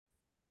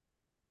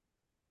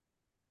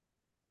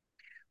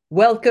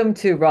Welcome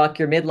to Rock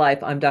Your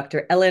Midlife. I'm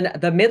Dr. Ellen,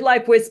 the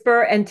Midlife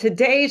Whisperer, and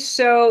today's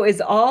show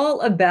is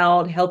all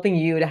about helping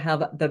you to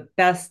have the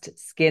best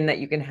skin that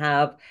you can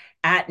have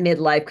at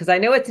midlife. Because I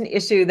know it's an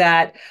issue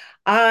that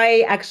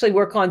I actually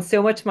work on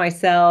so much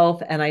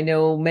myself, and I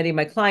know many of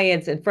my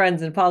clients and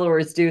friends and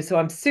followers do. So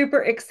I'm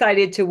super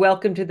excited to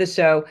welcome to the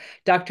show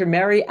Dr.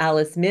 Mary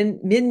Alice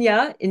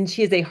Mina, and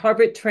she is a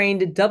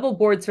Harvard-trained, double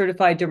board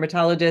certified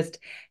dermatologist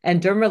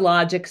and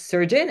dermatologic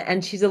surgeon,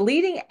 and she's a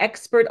leading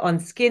expert on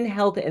skin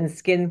health and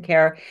skin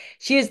care.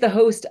 She is the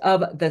host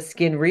of The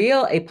Skin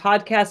Real, a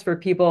podcast for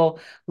people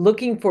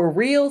looking for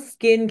real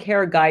skin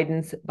care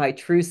guidance by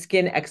true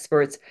skin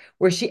experts,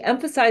 where she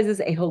emphasizes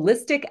a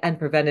holistic and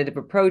preventative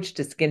approach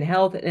to skin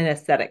health and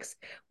aesthetics.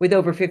 With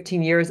over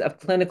 15 years of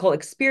clinical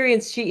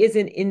experience, she is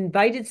an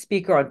invited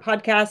speaker on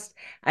podcasts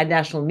at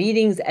national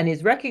meetings and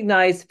is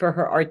recognized for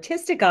her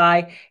artistic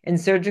eye and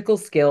surgical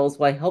skills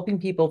while helping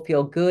people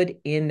feel good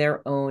in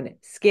their own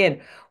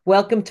skin.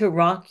 Welcome to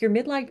Rock Your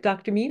Midlife,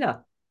 Dr.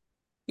 Mina.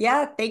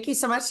 Yeah, thank you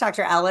so much,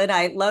 Dr. Ellen.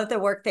 I love the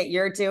work that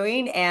you're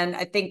doing. And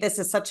I think this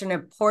is such an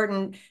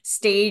important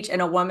stage in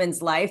a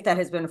woman's life that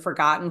has been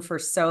forgotten for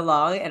so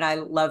long. And I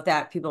love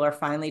that people are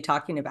finally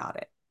talking about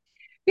it.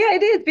 Yeah,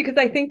 it is because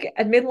I think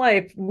at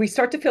midlife we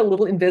start to feel a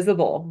little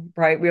invisible,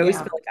 right? We always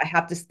feel Yeah. like I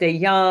have to stay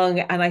young.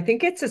 And I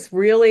think it's this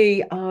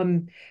really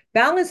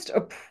balanced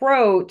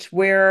approach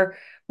where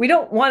we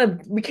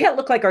can't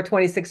look like our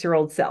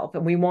 26-year-old self.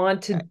 And we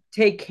want to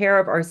take care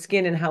of our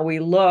skin and how we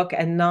look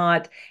and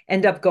not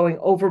end up going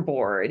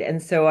overboard.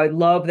 And so I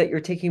love that you're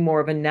taking more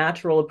of a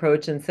natural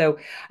approach. And so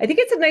I think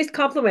it's a nice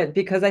compliment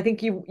because I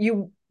think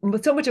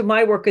so much of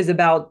my work is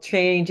about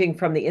changing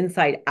from the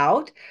inside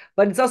out,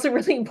 but it's also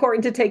really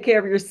important to take care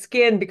of your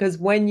skin because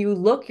when you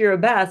look your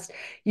best,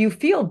 you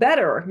feel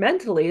better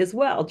mentally as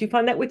well. Do you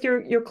find that with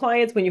your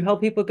clients when you help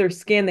people with their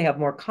skin, they have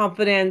more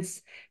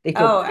confidence, they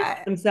feel Oh, better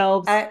about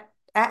themselves?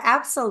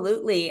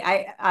 absolutely.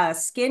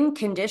 Skin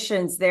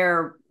conditions,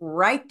 they're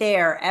right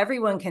there.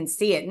 Everyone can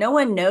see it. No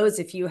one knows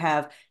if you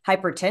have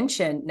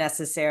hypertension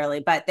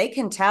necessarily, but they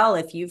can tell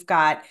if you've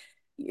got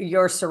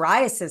your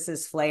psoriasis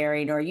is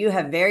flaring or you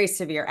have very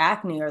severe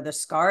acne or the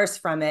scars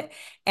from it.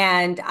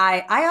 And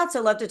I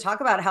also love to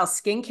talk about how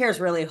skincare is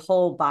really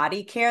whole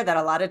body care that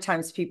a lot of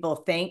times people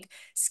think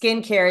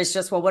skincare is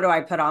just, well, what do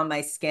I put on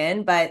my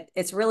skin? But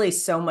it's really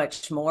so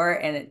much more.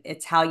 And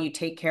it's how you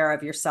take care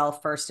of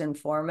yourself first and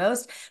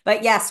foremost.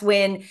 But yes,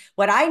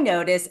 what I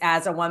notice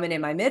as a woman in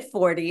my mid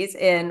 40s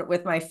and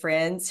with my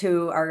friends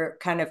who are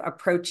kind of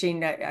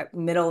approaching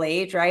middle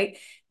age, right?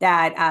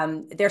 That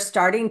they're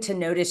starting to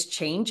notice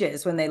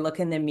changes when they look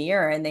in the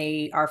mirror and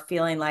they are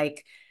feeling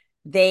like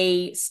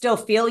they still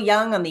feel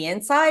young on the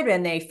inside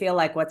and they feel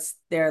like what's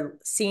they're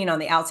seeing on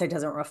the outside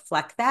doesn't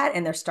reflect that.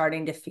 And they're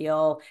starting to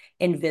feel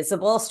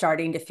invisible,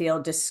 starting to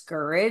feel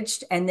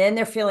discouraged. And then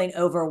they're feeling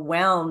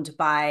overwhelmed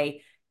by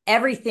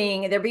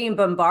everything. They're being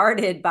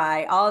bombarded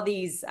by all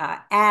these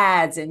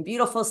ads and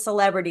beautiful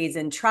celebrities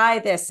and try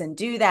this and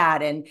do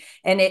that. And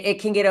it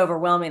can get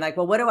overwhelming. Like,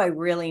 well, what do I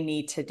really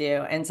need to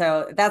do? And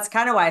so that's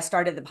kind of why I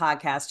started the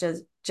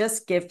podcast,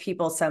 just give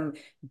people some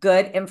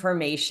good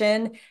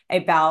information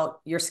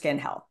about your skin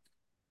health.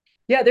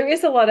 Yeah, there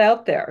is a lot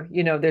out there.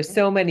 There's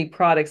so many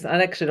products.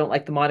 I actually don't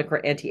like the moniker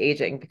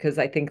anti-aging because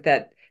I think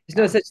that there's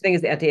no Yeah. such thing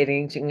as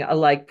anti-aging. I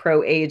like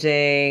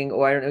pro-aging,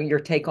 or I don't know your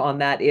take on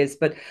that is.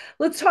 But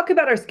let's talk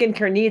about our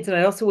skincare needs. And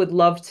I also would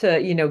love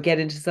to, get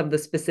into some of the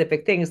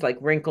specific things like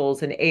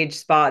wrinkles and age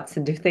spots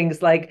and do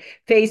things like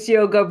face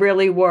yoga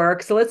really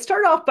work. So let's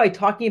start off by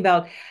talking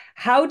about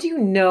how do you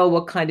know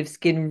what kind of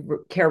skin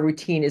care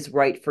routine is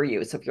right for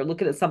you? So if you're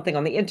looking at something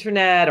on the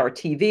internet or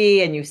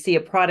TV and you see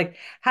a product,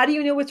 how do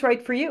you know what's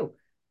right for you?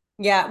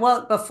 Yeah,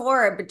 well,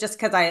 but just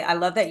because I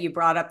love that you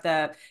brought up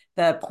the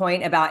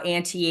point about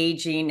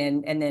anti-aging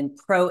and then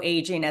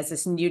pro-aging as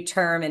this new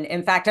term. And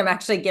in fact, I'm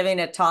actually giving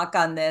a talk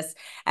on this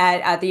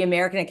at the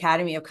American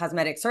Academy of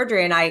Cosmetic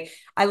Surgery. And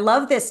I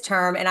love this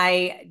term, and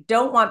I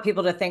don't want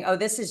people to think, oh,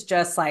 this is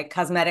just like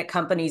cosmetic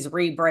companies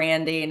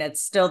rebranding.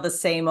 It's still the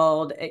same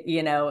old,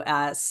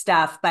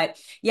 stuff.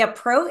 But yeah,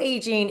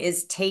 pro-aging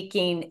is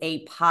taking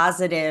a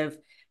positive,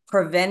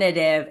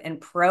 preventative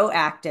and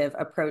proactive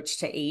approach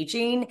to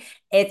aging.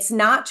 It's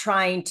not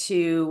trying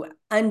to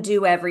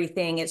undo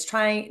everything. It's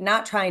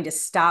not trying to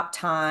stop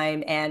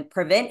time and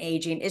prevent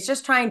aging. It's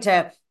just trying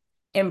to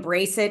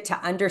embrace it, to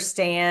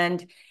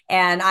understand.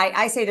 And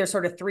I say there's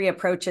sort of three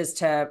approaches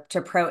to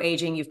pro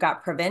aging. You've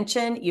got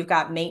prevention, you've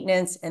got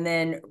maintenance, and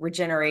then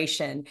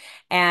regeneration.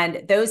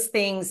 And those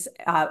things,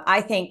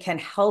 I think, can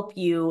help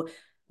you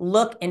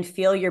look and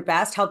feel your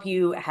best, help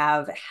you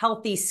have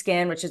healthy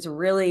skin, which is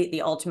really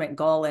the ultimate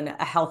goal in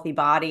a healthy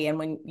body. And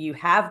when you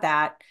have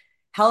that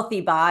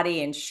healthy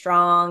body and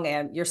strong,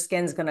 and your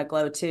skin's going to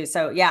glow too.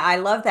 So yeah, I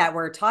love that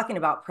we're talking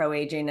about pro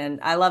aging, and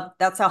I love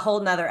that's a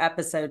whole nother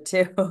episode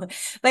too.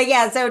 But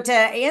yeah, so to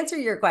answer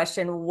your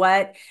question,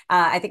 what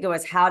I think it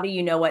was, how do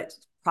you know what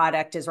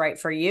product is right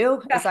for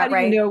you. Is How that do you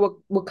right? know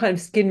what kind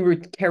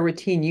of care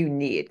routine you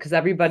need? Because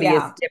everybody is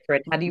Yeah.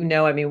 different. How do you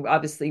know? I mean,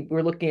 obviously,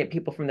 we're looking at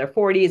people from their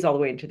 40s all the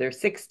way into their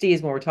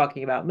 60s when we're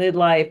talking about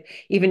midlife.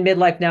 Even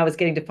midlife now is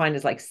getting defined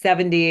as like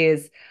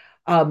 70s,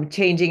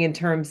 changing in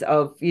terms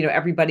of,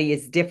 everybody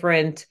is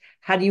different.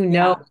 How do you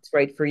know Yeah. what's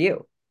right for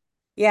you?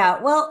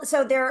 Yeah, well,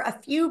 so there are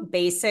a few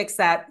basics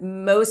that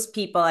most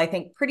people, I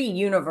think, pretty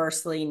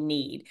universally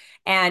need.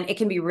 And it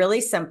can be really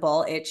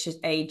simple. It's just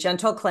a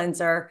gentle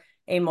cleanser,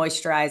 a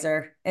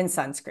moisturizer, and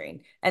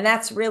sunscreen. And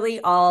that's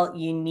really all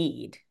you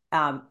need,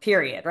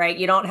 period, right?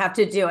 You don't have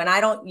to do, and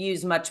I don't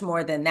use much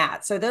more than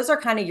that. So those are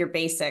kind of your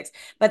basics.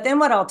 But then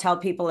what I'll tell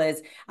people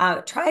is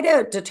try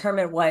to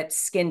determine what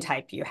skin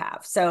type you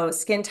have. So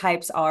skin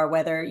types are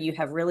whether you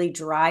have really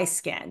dry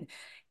skin,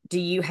 do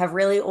you have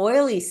really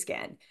oily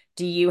skin?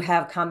 Do you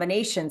have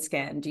combination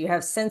skin? Do you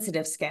have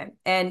sensitive skin?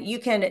 And you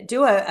can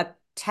do a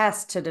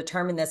test to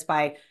determine this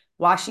by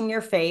washing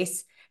your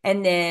face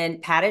and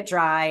then pat it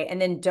dry.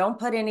 And then don't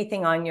put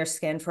anything on your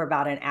skin for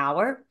about an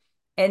hour.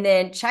 And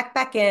then check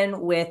back in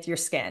with your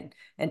skin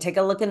and take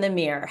a look in the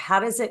mirror. How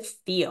does it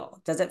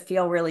feel? Does it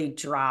feel really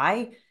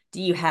dry?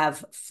 Do you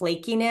have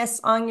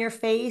flakiness on your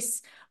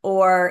face?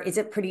 Or is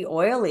it pretty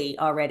oily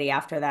already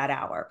after that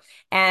hour?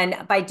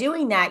 And by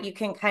doing that, you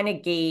can kind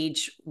of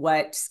gauge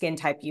what skin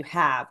type you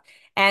have.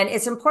 And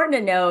it's important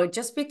to know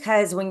just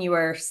because when you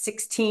were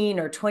 16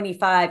 or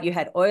 25, you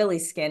had oily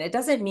skin, it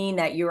doesn't mean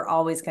that you're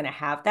always going to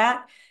have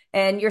that.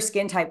 And your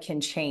skin type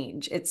can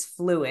change. It's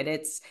fluid.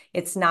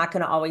 It's not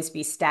going to always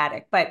be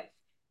static. But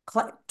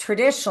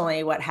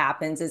traditionally, what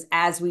happens is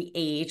as we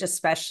age,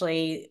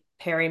 especially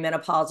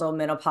perimenopausal,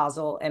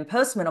 menopausal, and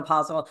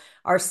postmenopausal,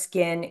 our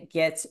skin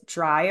gets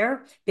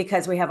drier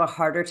because we have a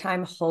harder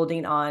time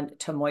holding on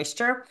to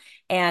moisture,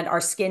 and our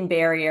skin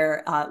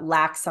barrier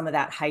lacks some of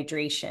that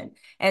hydration.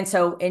 And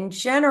so, in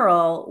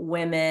general,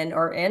 women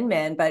or in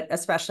men, but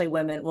especially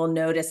women, will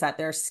notice that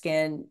their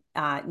skin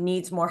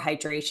needs more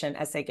hydration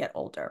as they get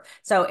older.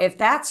 So, if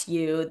that's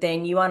you,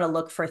 then you want to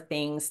look for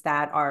things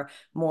that are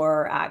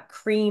more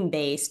cream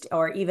based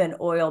or even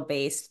oil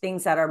based,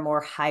 things that are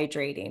more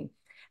hydrating.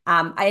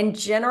 In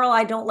general,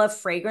 I don't love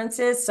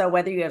fragrances. So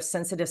whether you have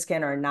sensitive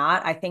skin or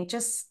not, I think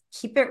just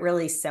keep it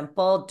really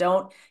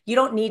simple. You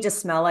don't need to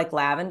smell like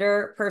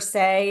lavender per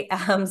se.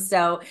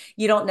 So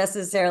you don't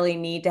necessarily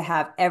need to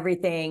have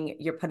everything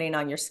you're putting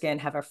on your skin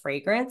have a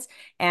fragrance,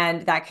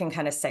 and that can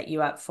kind of set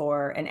you up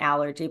for an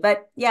allergy.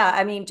 But yeah,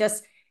 I mean,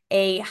 just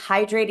a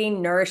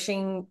hydrating,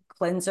 nourishing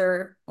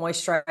cleanser,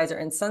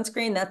 moisturizer, and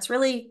sunscreen. That's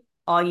really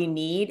all you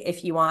need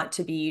if you want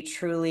to be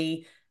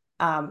truly,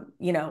 a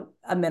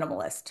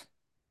minimalist.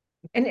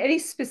 And any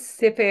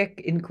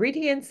specific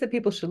ingredients that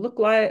people should look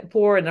like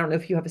for? And I don't know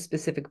if you have a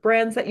specific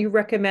brands that you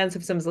recommend. So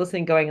if someone's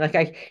listening, going like,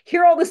 I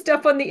hear all this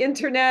stuff on the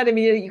internet. I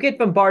mean, you get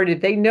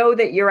bombarded. They know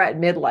that you're at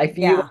midlife.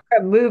 You Yeah. are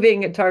a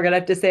moving target. I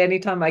have to say,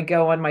 anytime I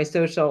go on my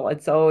social,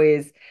 it's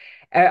always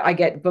I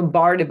get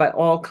bombarded by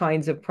all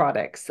kinds of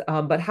products.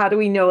 But how do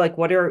we know like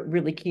what are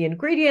really key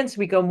ingredients?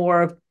 We go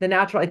more of the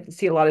natural. I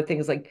see a lot of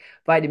things like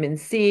vitamin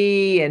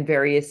C and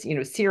various,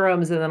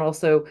 serums, and then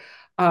also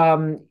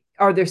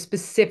are there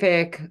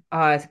specific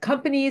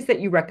companies that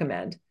you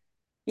recommend?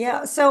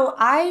 Yeah, so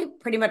I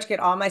pretty much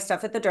get all my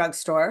stuff at the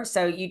drugstore.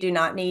 So you do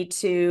not need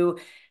to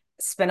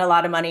spend a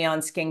lot of money on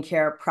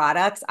skincare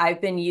products.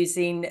 I've been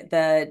using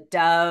the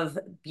Dove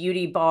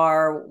Beauty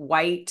Bar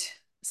white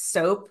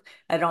soap.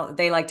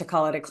 They like to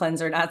call it a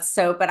cleanser, not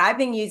soap, but I've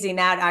been using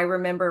that. I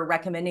remember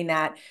recommending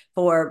that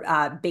for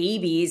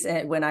babies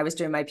when I was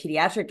doing my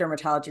pediatric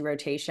dermatology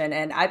rotation.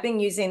 And I've been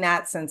using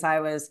that since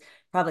I was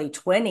probably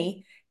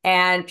 20.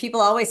 And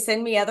people always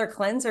send me other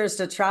cleansers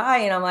to try.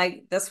 And I'm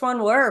like, this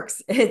one works.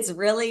 It's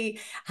really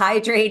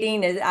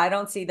hydrating. I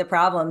don't see the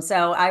problem.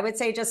 So I would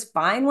say just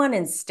find one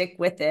and stick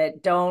with it.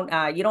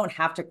 You don't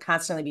have to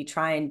constantly be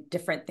trying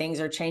different things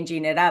or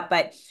changing it up.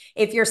 But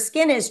if your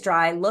skin is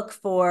dry, look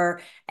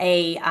for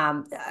a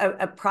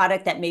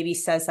product that maybe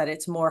says that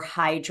it's more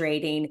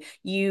hydrating.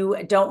 You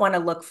don't want to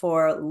look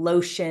for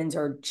lotions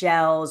or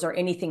gels or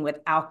anything with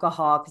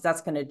alcohol because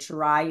that's going to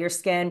dry your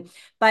skin.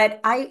 But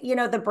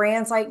the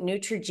brands like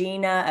Neutrogena,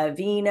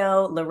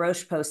 Aveeno, La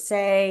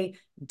Roche-Posay,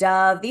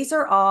 Dove, these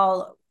are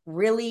all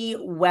really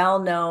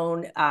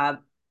well-known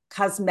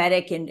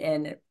cosmetic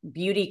and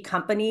beauty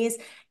companies.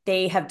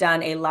 They have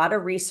done a lot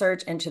of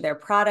research into their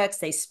products.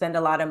 They spend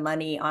a lot of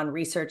money on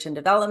research and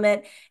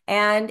development.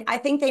 And I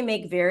think they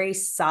make very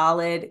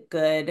solid,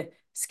 good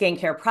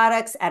skincare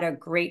products at a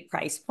great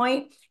price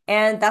point.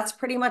 And that's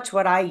pretty much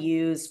what I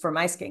use for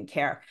my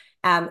skincare.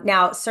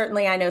 Now,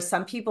 certainly, I know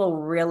some people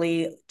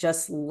really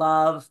just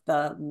love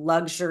the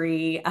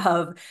luxury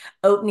of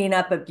opening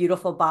up a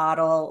beautiful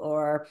bottle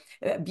or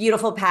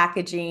beautiful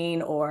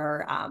packaging,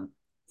 or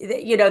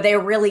they're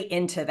really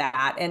into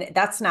that, and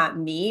that's not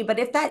me. But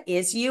if that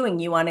is you,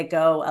 and you want to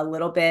go a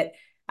little bit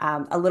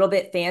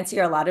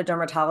fancier, a lot of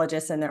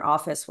dermatologists in their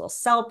office will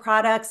sell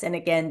products, and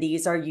again,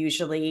 these are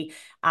usually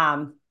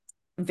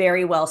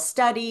very well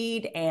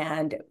studied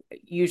and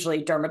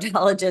usually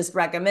dermatologist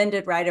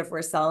recommended, right? If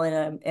we're selling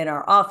them in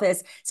our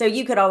office. So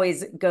you could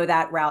always go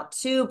that route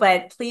too,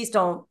 but please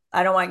don't,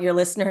 I don't want your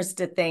listeners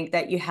to think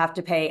that you have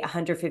to pay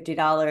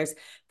 $150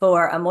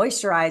 for a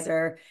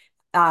moisturizer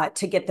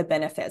to get the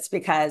benefits,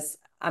 because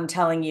I'm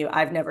telling you,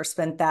 I've never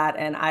spent that,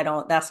 and I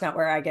don't, that's not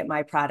where I get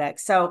my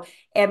products. So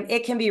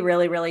it can be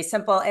really, really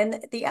simple.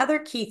 And the other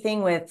key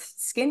thing with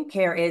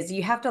skincare is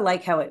you have to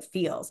like how it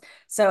feels.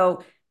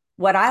 So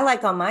what I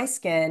like on my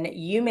skin,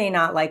 you may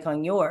not like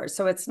on yours.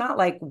 So it's not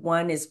like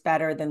one is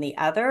better than the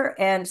other.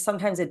 And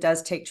sometimes it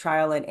does take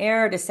trial and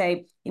error to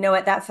say, you know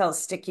what, that felt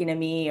sticky to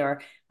me,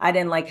 or I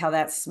didn't like how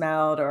that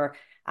smelled, or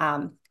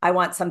I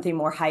want something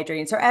more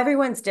hydrating. So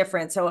everyone's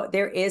different. So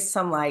there is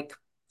some like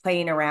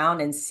playing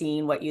around and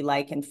seeing what you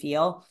like and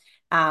feel.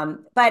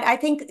 But I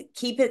think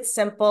keep it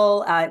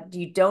simple.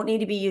 You don't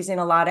need to be using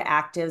a lot of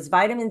actives.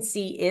 Vitamin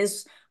C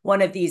is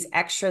one of these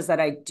extras that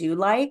I do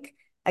like.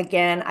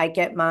 Again, I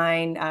get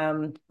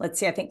mine. Let's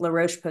see, I think La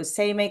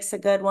Roche-Posay makes a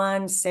good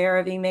one.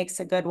 CeraVe makes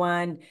a good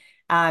one.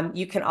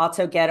 You can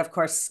also get, of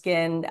course,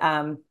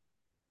 SkinCeuticals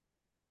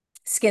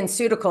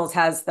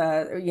has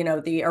the, you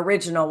know, the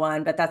original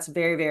one, but that's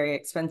very, very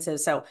expensive.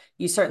 So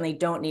you certainly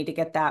don't need to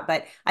get that.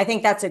 But I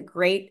think that's a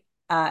great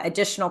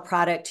additional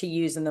product to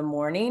use in the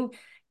morning.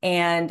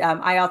 And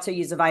I also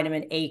use a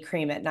vitamin A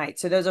cream at night.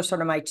 So those are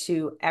sort of my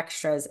two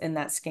extras in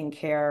that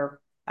skincare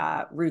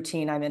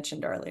routine I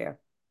mentioned earlier.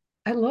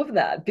 I love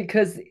that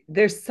because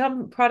there's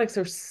some products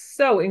are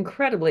so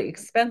incredibly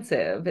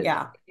expensive.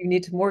 Yeah. You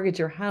need to mortgage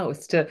your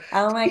house Oh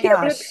to my be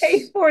able to pay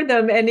gosh. for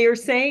them. And you're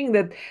saying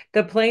that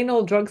the plain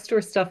old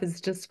drugstore stuff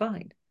is just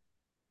fine.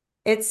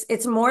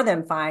 It's more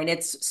than fine.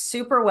 It's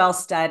super well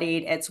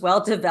studied. It's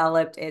well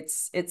developed.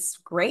 It's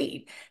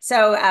great.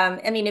 So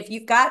I mean, if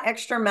you've got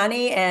extra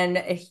money and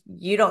if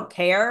you don't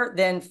care,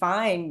 then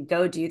fine,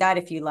 go do that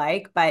if you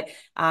like. But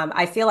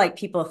I feel like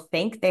people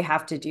think they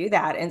have to do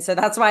that, and so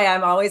that's why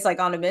I'm always like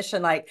on a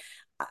mission. Like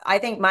I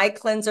think my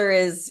cleanser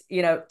is,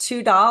 you know,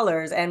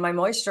 $2, and my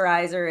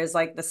moisturizer is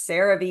like the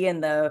CeraVe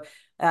and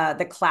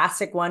the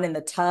classic one in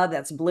the tub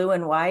that's blue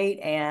and white,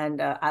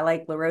 and I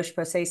like La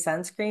Roche-Posay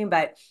sunscreen,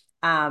 but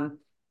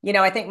you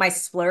know, I think my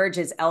splurge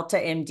is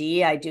Elta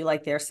MD. I do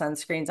like their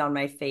sunscreens on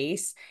my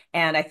face,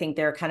 and I think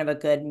they're kind of a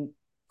good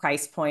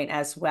price point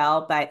as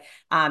well. But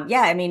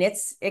yeah, I mean,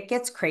 it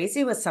gets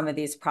crazy with some of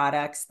these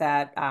products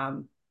that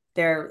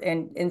they're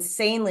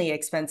insanely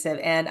expensive,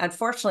 and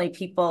unfortunately,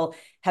 people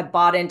have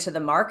bought into the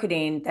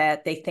marketing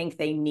that they think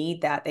they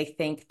need that. They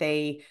think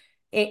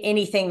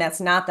anything that's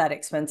not that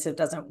expensive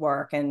doesn't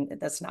work, and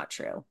that's not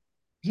true.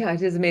 Yeah,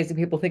 it is amazing.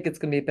 People think it's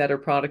going to be a better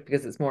product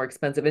because it's more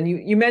expensive. And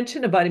you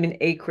mentioned a vitamin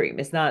A cream.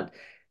 It's not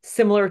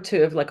similar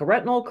to like a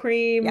retinol Yeah.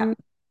 cream.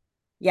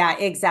 Yeah,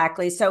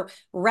 exactly. So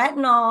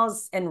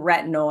retinols and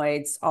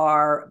retinoids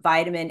are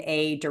vitamin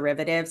A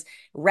derivatives.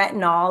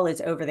 Retinol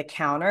is over the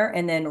counter,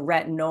 and then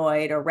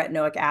retinoid or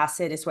retinoic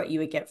acid is what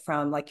you would get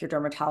from like your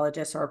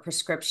dermatologist or a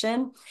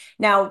prescription.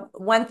 Now,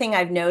 one thing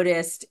I've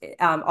noticed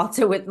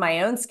also with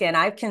my own skin,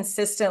 I've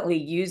consistently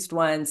used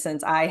one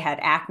since I had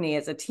acne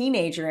as a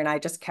teenager, and I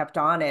just kept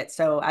on it.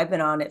 So I've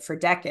been on it for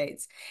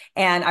decades.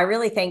 And I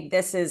really think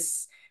this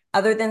is,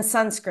 other than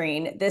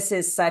sunscreen, this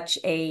is such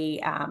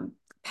a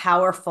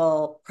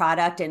powerful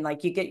product, and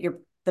like you get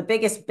the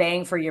biggest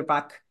bang for your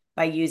buck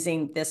by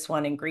using this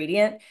one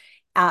ingredient.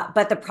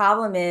 But the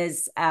problem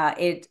is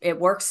it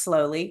works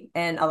slowly,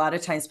 and a lot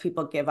of times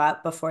people give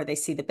up before they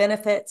see the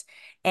benefits,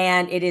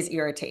 and it is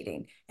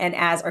irritating. And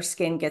as our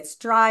skin gets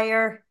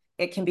drier,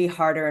 it can be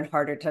harder and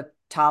harder to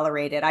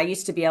tolerate it. I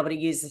used to be able to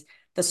use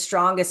the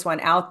strongest one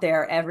out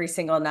there every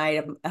single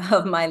night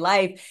of my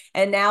life.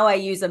 And now I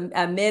use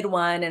a mid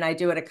one, and I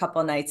do it a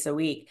couple nights a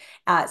week.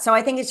 So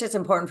I think it's just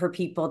important for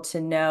people to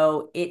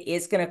know it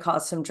is going to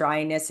cause some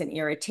dryness and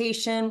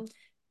irritation.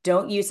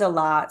 Don't use a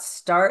lot.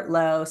 Start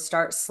low,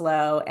 start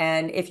slow.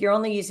 And if you're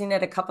only using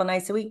it a couple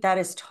nights a week, that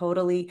is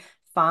totally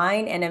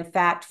fine. And in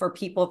fact, for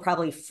people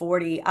probably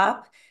 40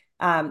 up,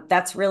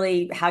 that's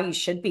really how you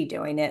should be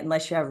doing it,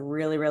 unless you have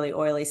really, really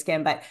oily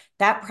skin. But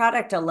that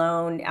product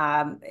alone,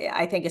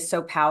 I think, is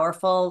so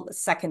powerful,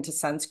 second to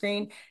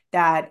sunscreen,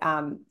 that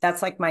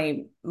that's like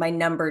my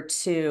number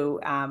two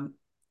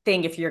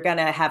thing. If you're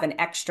gonna have an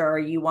extra, or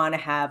you want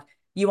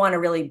to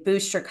really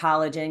boost your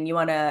collagen, you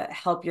want to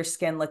help your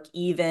skin look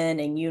even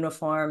and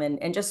uniform,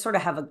 and just sort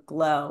of have a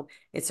glow,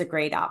 it's a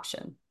great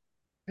option.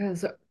 Yeah,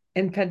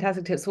 and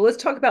fantastic tips. So let's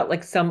talk about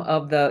like some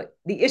of the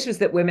issues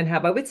that women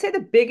have. I would say the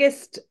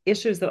biggest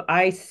issues that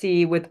I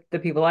see with the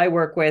people I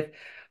work with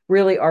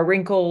really are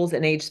wrinkles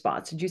and age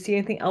spots. Did you see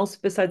anything else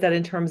besides that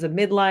in terms of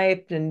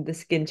midlife and the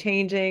skin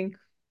changing?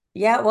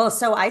 Yeah, well,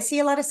 so I see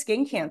a lot of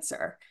skin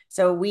cancer.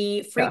 So we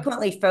Yeah.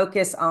 frequently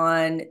focus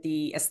on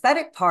the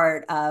aesthetic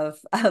part of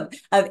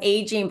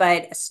aging,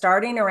 but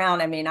starting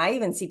around, I mean, I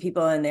even see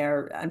people in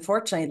their,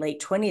 unfortunately, late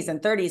 20s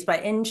and 30s,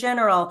 but in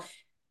general,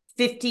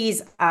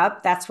 50s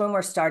up, that's when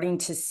we're starting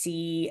to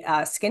see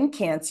skin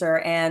cancer.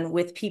 And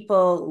with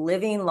people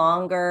living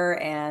longer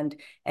and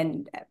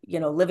you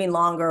know, living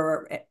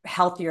longer,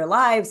 healthier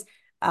lives,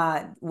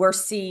 we're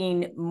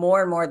seeing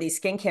more and more of these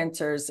skin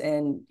cancers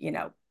in,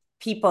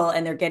 people,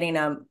 and they're getting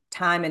them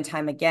time and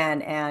time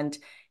again. And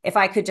if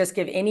I could just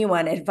give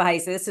anyone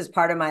advice, this is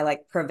part of my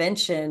like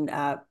prevention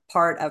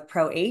part of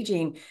pro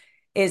aging,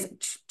 is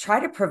try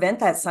to prevent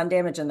that sun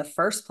damage in the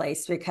first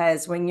place,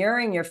 because when you're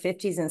in your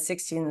 50s and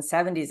 60s and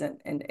 70s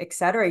and et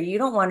cetera, you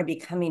don't want to be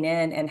coming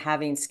in and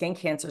having skin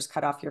cancers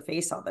cut off your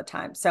face all the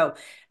time. So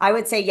I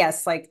would say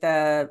yes, like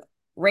the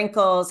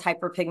wrinkles,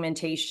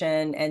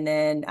 hyperpigmentation, and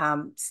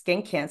then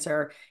skin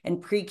cancer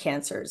and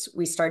precancers.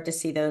 We start to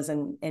see those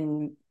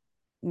in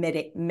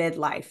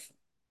midlife.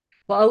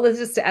 Well, let's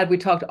just add, we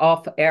talked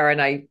off air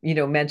and I,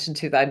 mentioned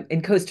too that I'm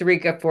in Costa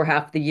Rica for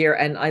half the year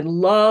and I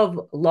love,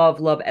 love,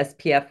 love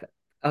SPF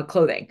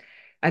clothing.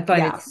 I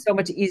find Yeah, it's so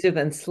much easier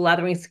than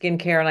slathering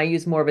skincare and I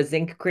use more of a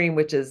zinc cream,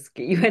 which is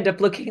you end up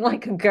looking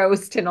like a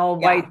ghost in all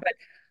white, yeah, but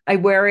I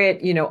wear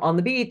it, on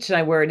the beach and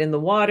I wear it in the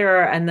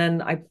water. And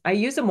then I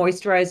use a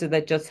moisturizer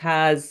that just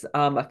has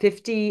a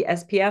 50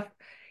 SPF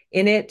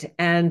in it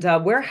and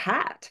wear a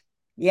hat.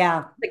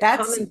 yeah. Like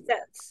common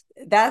sense.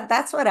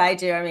 That's what I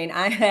do. I mean,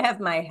 I have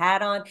my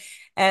hat on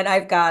and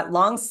I've got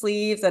long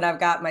sleeves and I've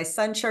got my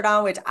sun shirt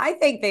on, which I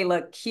think they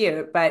look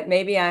cute, but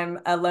maybe I'm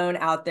alone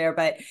out there.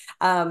 But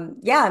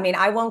yeah, I mean,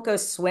 I won't go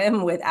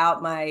swim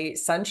without my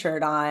sun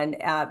shirt on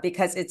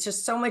because it's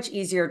just so much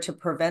easier to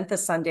prevent the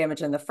sun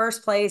damage in the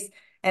first place.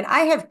 And I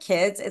have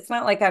kids. It's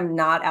not like I'm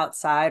not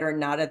outside or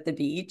not at the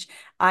beach.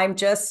 I'm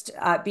just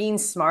being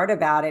smart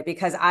about it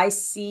because I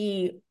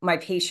see my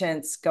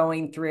patients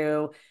going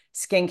through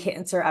skin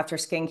cancer after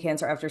skin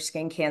cancer after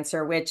skin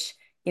cancer, which,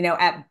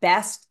 at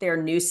best they're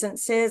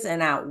nuisances,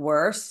 and at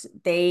worst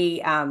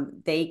they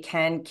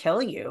can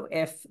kill you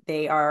if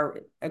they are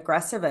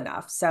aggressive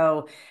enough.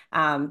 So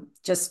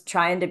just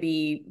trying to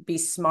be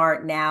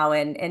smart now,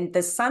 and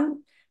the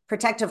sun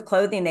protective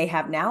clothing they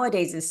have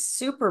nowadays is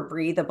super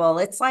breathable.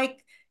 It's like,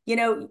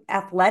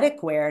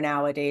 athletic wear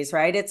nowadays,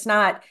 right? It's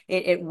not,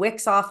 it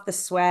wicks off the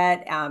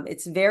sweat.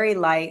 It's very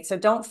light. So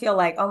don't feel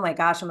like, oh my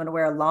gosh, I'm going to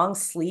wear long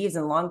sleeves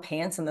and long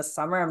pants in the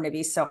summer. I'm going to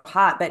be so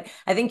hot. But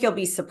I think you'll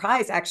be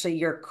surprised. Actually,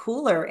 you're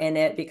cooler in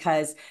it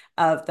because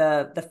of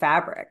the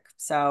fabric.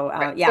 So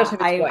Right. yeah,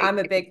 Especially if it's white, I'm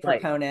a if it's big light.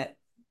 proponent.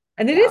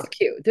 And it is Yeah,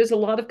 cute. There's a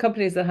lot of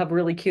companies that have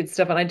really cute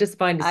stuff, and I just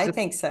find it's I just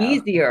think so.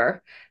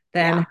 easier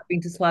than Yeah, having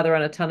to slather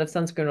on a ton of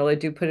sunscreen. Or I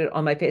do put it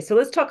on my face. So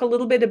let's talk a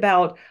little bit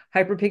about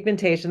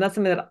hyperpigmentation. That's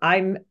something that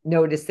I'm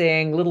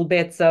noticing, little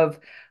bits of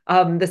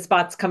the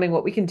spots coming,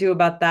 what we can do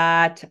about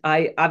that.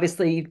 I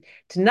obviously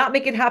to not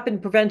make it happen,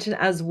 prevention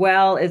as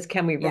well as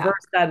can we yeah.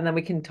 reverse that, and then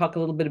we can talk a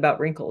little bit about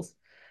wrinkles.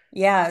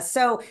 Yeah,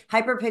 so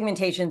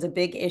hyperpigmentation is a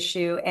big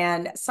issue.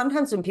 And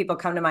sometimes when people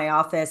come to my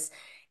office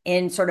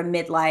in sort of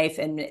midlife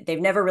and they've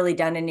never really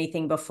done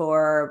anything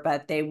before,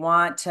 but they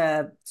want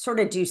to sort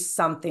of do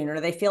something or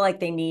they feel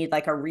like they need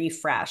like a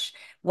refresh,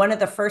 one of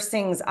the first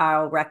things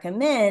I'll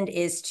recommend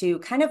is to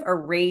kind of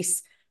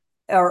erase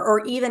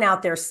or even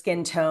out their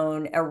skin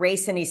tone,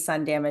 erase any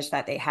sun damage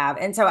that they have.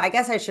 And so I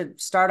guess I should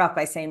start off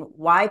by saying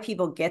why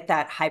people get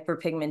that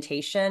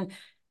hyperpigmentation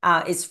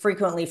is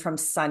frequently from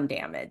sun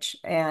damage.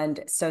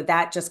 And so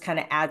that just kind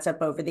of adds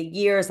up over the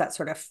years, that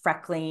sort of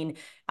freckling,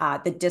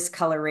 the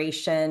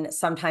discoloration.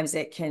 Sometimes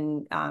it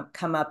can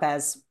come up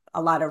as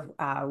a lot of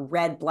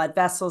red blood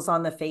vessels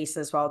on the face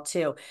as well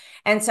too.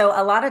 And so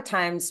a lot of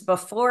times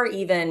before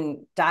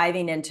even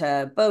diving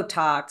into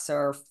Botox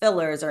or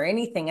fillers or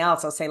anything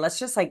else, I'll say, let's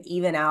just like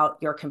even out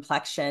your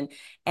complexion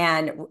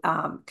and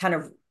kind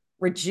of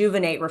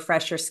rejuvenate,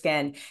 refresh your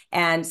skin.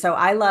 And so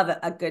I love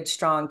a good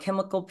strong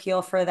chemical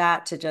peel for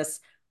that to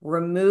just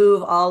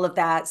remove all of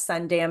that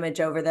sun damage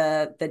over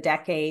the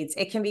decades.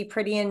 It can be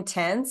pretty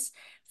intense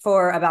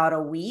for about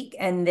a week.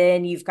 And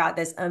then you've got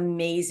this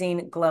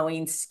amazing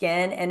glowing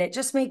skin, and it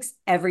just makes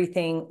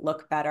everything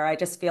look better. I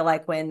just feel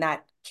like when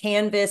that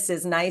canvas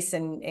is nice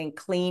and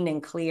clean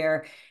and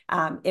clear,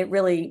 it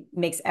really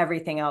makes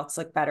everything else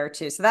look better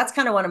too. So that's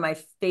kind of one of my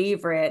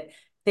favorite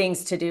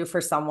things to do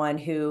for someone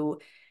who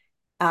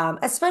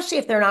especially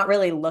if they're not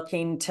really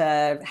looking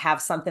to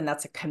have something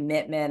that's a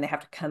commitment. They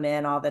have to come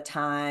in all the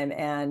time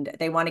and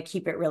they want to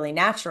keep it really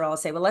natural. I'll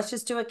say, well, let's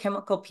just do a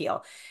chemical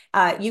peel.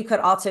 You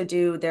could also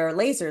do, there are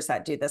lasers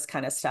that do this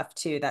kind of stuff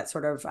too, that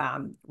sort of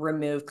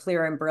remove.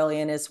 Clear and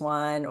Brilliant is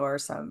one, or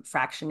some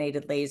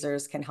fractionated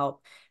lasers can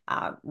help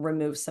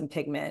remove some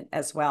pigment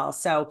as well.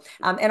 So,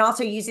 and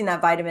also using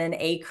that vitamin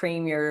A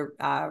cream, your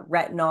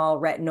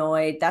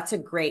retinoid, that's a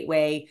great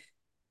way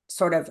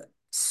sort of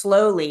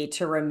slowly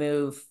to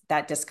remove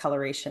that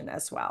discoloration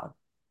as well.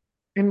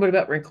 And what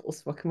about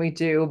wrinkles? What can we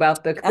do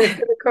about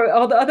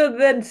all the other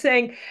than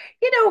saying,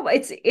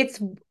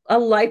 it's a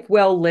life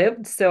well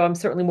lived. So I'm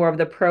certainly more of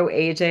the pro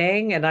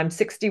aging, and I'm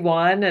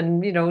 61, and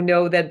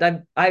know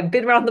that I've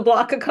been around the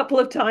block a couple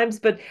of times.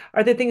 But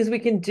are there things we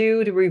can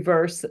do to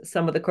reverse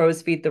some of the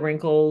crow's feet, the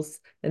wrinkles,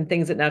 and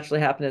things that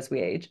naturally happen as we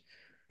age?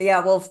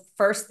 Yeah, well,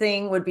 first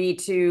thing would be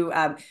to,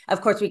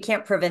 of course, we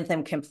can't prevent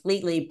them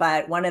completely,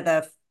 but one of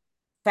the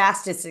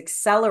fastest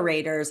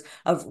accelerators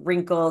of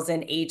wrinkles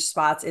and age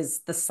spots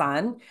is the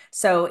sun.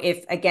 So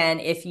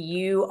if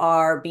you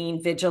are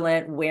being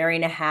vigilant,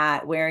 wearing a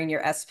hat, wearing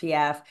your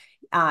SPF,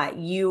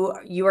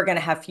 you are going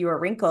to have fewer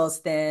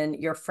wrinkles than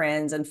your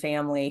friends and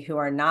family who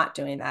are not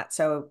doing that.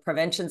 So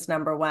prevention's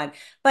number one.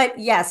 But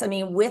yes, I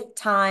mean, with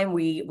time,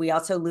 we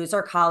also lose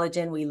our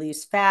collagen, we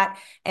lose fat,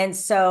 and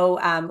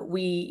so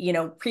we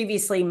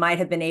previously might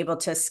have been able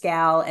to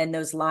scale, and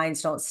those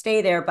lines don't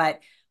stay there, but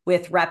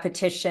with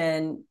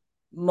repetition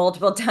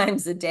multiple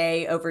times a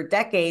day over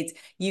decades,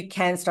 you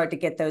can start to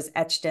get those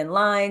etched in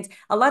lines.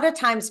 A lot of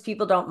times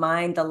people don't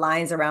mind the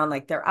lines around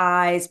like their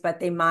eyes, but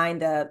they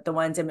mind the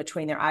ones in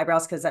between their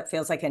eyebrows because that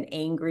feels like an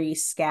angry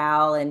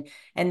scowl. And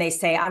they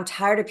say, I'm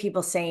tired of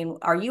people saying,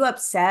 are you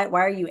upset?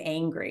 Why are you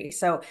angry?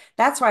 So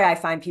that's why I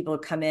find people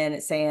come in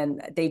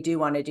saying they do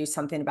want to do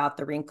something about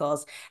the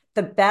wrinkles.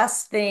 The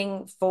best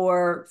thing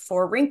for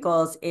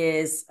wrinkles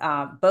is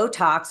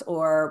Botox,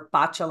 or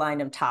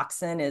botulinum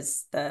toxin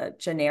is the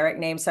generic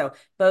name. So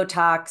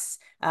Botox,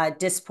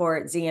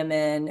 Dysport,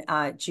 Xeomin,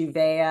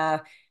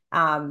 Juvea,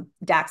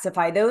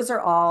 Daxxify, those are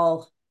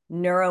all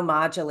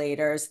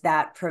neuromodulators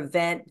that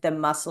prevent the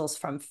muscles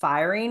from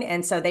firing.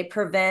 And so they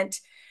prevent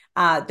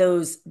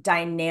those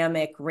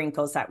dynamic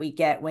wrinkles that we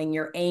get when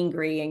you're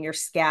angry and you're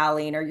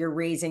scowling or you're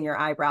raising your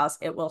eyebrows.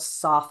 It will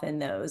soften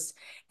those.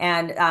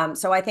 And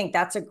so I think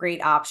that's a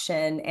great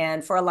option.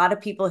 And for a lot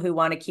of people who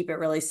want to keep it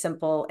really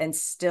simple and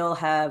still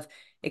have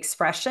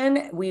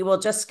expression, we will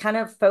just kind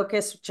of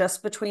focus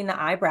just between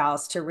the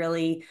eyebrows to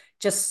really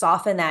just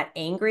soften that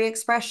angry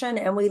expression.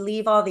 And we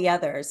leave all the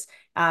others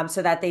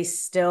so that they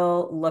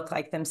still look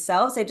like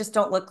themselves. They just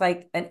don't look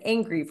like an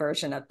angry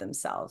version of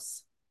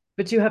themselves.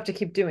 But you have to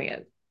keep doing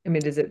it. I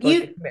mean, is it like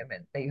a You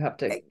commitment that you have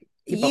to keep up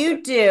with?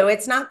 You do.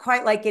 It's not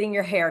quite like getting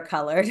your hair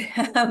colored,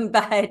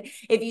 but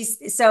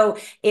so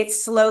it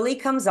slowly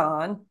comes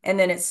on and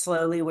then it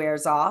slowly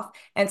wears off.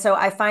 And so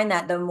I find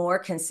that the more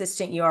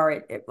consistent you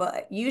are, well,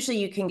 usually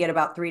you can get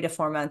about 3 to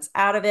 4 months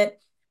out of it.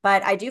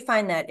 But I do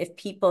find that if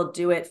people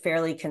do it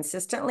fairly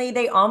consistently,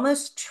 they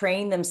almost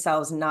train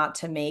themselves not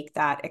to make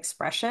that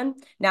expression.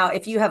 Now,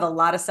 if you have a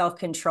lot of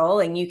self-control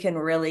and you can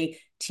really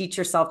teach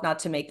yourself not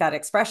to make that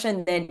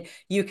expression, then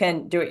you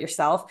can do it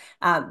yourself.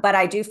 But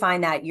I do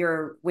find that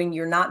when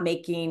you're not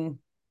making,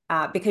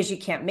 because you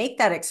can't make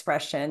that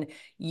expression,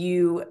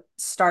 you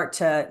start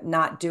to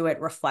not do it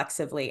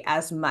reflexively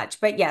as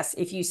much. But yes,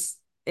 if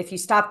you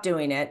stop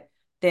doing it,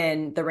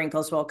 then the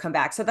wrinkles will come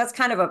back. So that's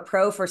kind of a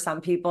pro for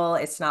some people.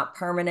 It's not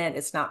permanent,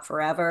 it's not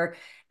forever.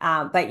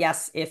 But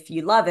yes, if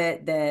you love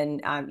it,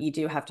 then you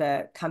do have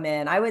to come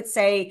in. I would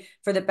say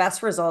for the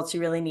best results, you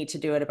really need to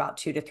do it about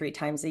 2 to 3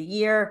 times a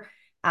year.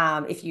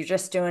 If you're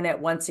just doing it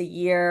once a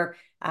year,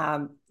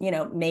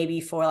 maybe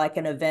for like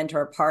an event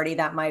or a party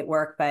that might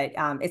work, but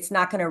it's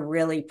not going to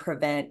really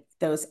prevent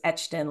those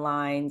etched in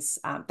lines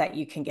that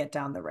you can get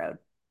down the road.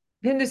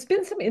 And there's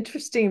been some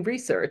interesting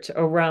research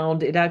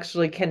around it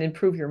actually can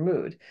improve your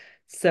mood.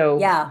 So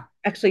Yeah.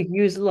 actually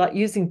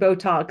using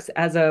Botox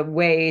as a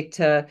way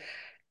to,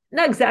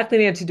 not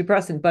exactly an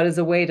antidepressant, but as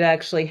a way to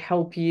actually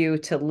help you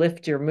to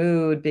lift your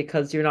mood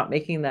because you're not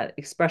making that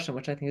expression,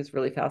 which I think is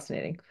really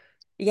fascinating.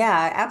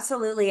 Yeah,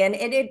 absolutely. And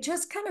it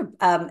just kind of,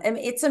 I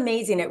mean, it's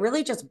amazing. It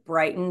really just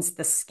brightens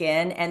the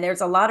skin. And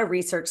there's a lot of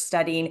research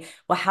studying,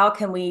 well, how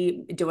can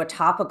we do a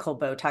topical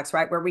Botox,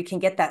 right? Where we can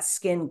get that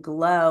skin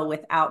glow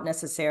without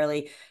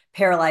necessarily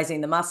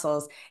paralyzing the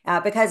muscles.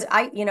 Because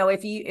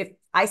if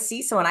I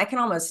see someone, I can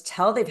almost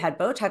tell they've had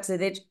Botox, that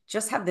they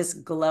just have this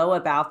glow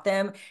about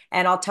them.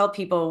 And I'll tell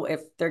people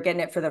if they're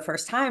getting it for the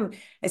first time,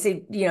 I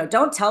say,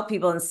 don't tell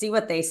people and see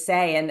what they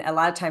say. And a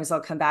lot of times they'll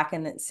come back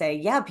and say,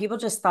 yeah, people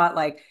just thought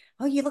like,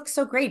 oh, you look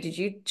so great. Did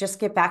you just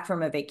get back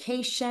from a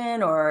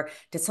vacation or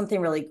did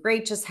something really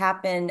great just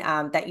happen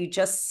that you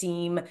just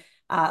seem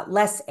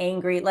less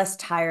angry, less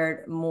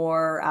tired,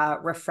 more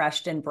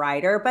refreshed and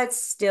brighter, but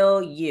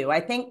still you. I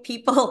think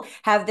people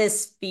have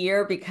this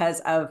fear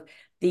because of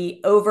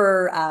the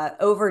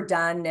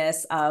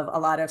overdoneness of a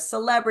lot of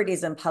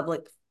celebrities and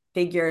public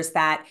figures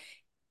that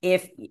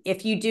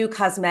if you do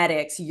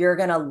cosmetics, you're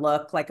going to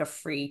look like a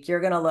freak.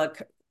 You're going to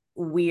look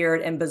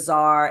weird and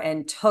bizarre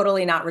and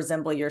totally not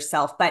resemble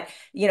yourself. But,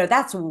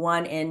 that's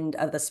one end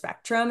of the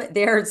spectrum.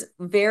 There's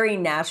very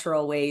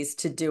natural ways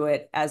to do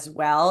it as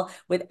well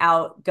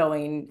without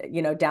going,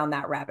 down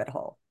that rabbit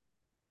hole.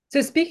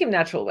 So speaking of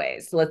natural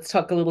ways, let's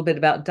talk a little bit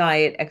about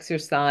diet,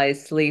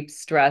 exercise, sleep,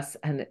 stress,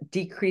 and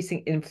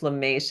decreasing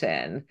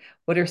inflammation.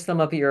 What are some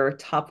of your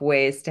top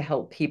ways to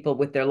help people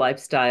with their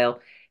lifestyle,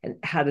 and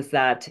how does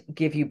that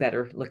give you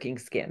better looking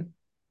skin?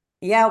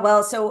 Yeah,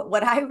 well, so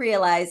what I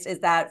realized is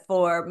that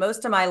for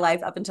most of my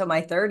life, up until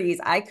my 30s,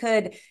 I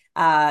could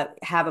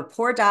have a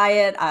poor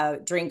diet,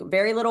 drink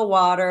very little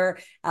water,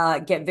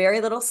 get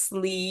very little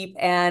sleep,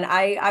 and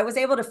I was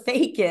able to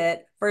fake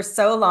it for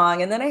so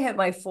long. And then I hit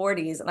my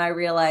 40s, and I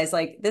realized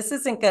like this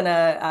isn't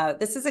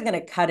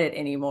gonna cut it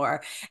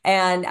anymore,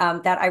 and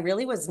that I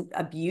really was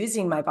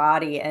abusing my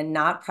body and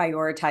not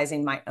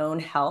prioritizing my own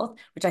health,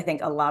 which I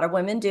think a lot of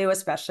women do,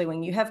 especially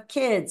when you have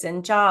kids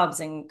and jobs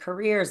and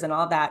careers and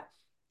all that.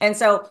 And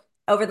so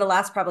over the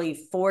last probably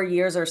 4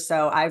 years or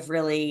so, I've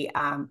really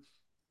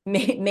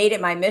made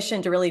it my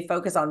mission to really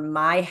focus on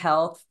my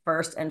health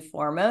first and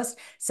foremost.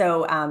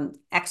 So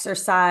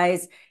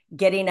exercise,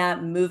 getting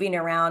up, moving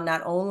around,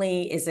 not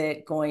only is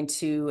it going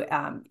to,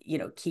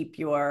 keep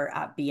your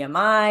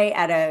BMI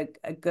at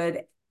a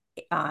good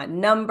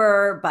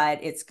number,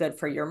 but it's good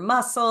for your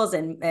muscles.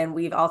 And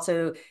we've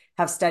also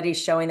have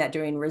studies showing that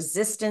doing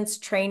resistance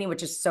training,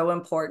 which is so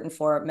important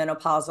for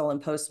menopausal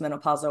and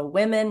postmenopausal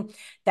women,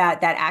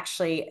 that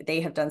actually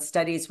they have done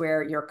studies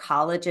where your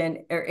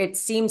collagen, or it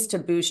seems to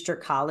boost your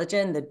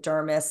collagen. The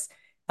dermis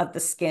of the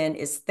skin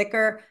is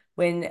thicker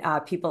when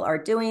people are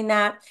doing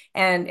that,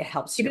 and it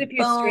helps Even your if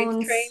you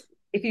strength train, bones.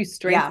 if you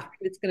strength Yeah, train,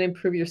 it's going to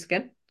improve your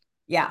skin.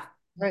 yeah,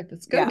 Right,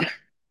 that's good. yeah.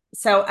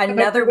 So How about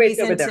another your weights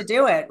over reason to there?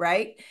 do it,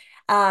 right?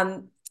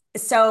 Um,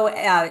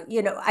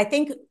 I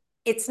think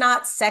it's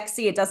not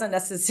sexy. It doesn't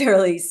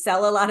necessarily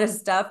sell a lot of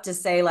stuff to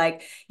say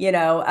like,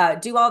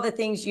 do all the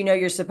things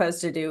you're supposed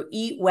to do.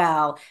 Eat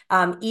well.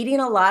 Eating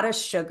a lot of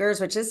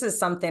sugars, which this is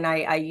something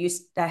I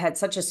had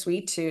such a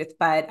sweet tooth,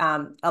 but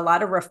a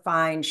lot of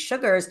refined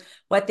sugars,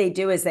 what they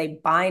do is they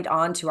bind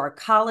onto our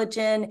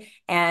collagen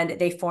and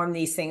they form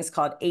these things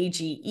called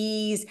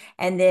AGEs,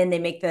 and then they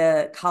make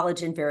the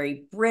collagen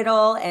very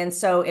brittle. And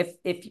so if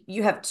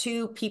you have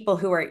two people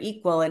who are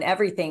equal in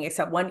everything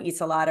except one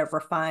eats a lot of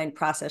refined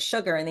processed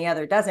sugar and the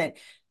other doesn't,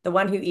 the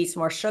one who eats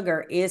more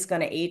sugar is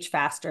going to age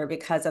faster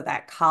because of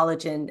that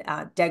collagen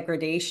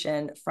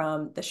degradation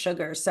from the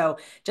sugar. So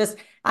just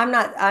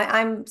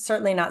I'm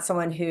certainly not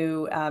someone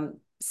who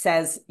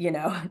says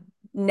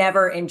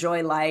never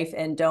enjoy life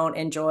and don't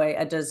enjoy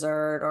a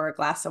dessert or a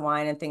glass of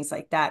wine and things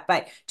like that.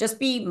 But just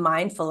be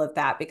mindful of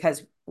that,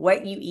 because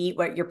what you eat,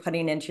 what you're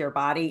putting into your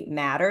body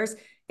matters.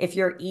 If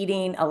you're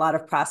eating a lot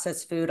of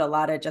processed food, a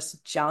lot of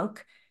just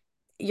junk,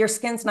 your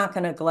skin's not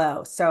going to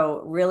glow.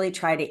 So really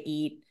try to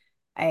eat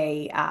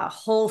a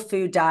whole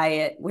food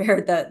diet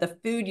where the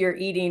food you're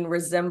eating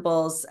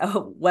resembles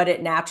what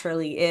it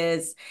naturally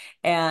is.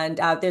 And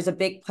there's a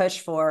big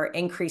push for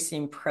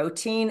increasing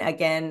protein.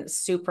 Again,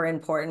 super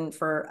important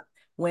for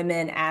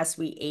women as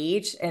we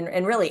age,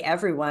 and really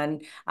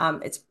everyone.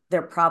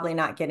 They're probably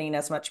not getting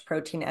as much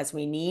protein as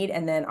we need,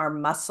 and then our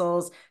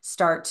muscles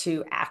start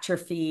to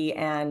atrophy,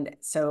 and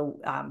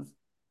so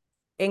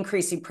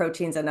increasing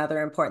protein is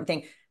another important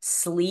thing.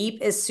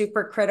 Sleep is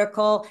super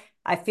critical.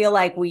 I feel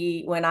like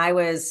when I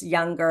was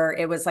younger,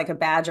 it was like a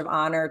badge of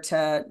honor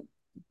to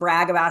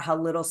brag about how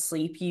little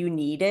sleep you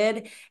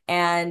needed.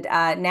 And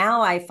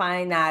now I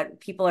find that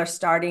people are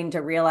starting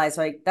to realize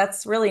like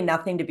that's really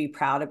nothing to be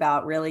proud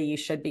about. Really, you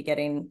should be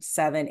getting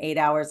 7, 8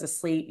 hours of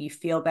sleep. You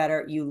feel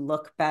better, you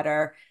look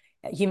better,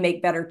 you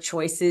make better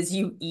choices,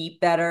 you eat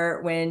better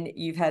when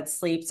you've had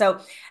sleep. So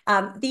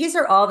these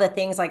are all the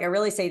things, like I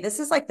really say this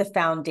is like the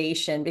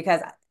foundation,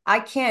 because I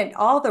can't,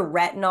 all the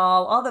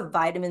retinol, all the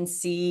vitamin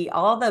C,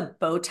 all the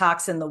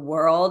Botox in the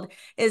world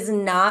is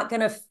not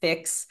going to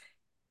fix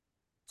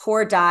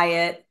poor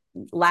diet,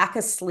 lack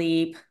of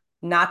sleep,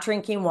 not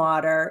drinking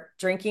water,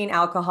 drinking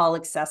alcohol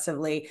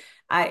excessively.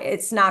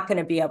 It's not going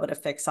to be able to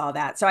fix all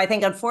that. So I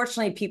think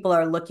unfortunately people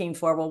are looking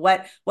for, well,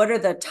 what are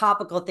the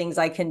topical things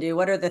I can do?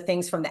 What are the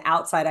things from the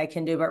outside I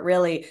can do? But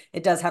really,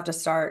 it does have to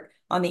start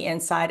on the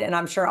inside. And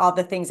I'm sure all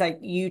the things like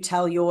you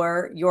tell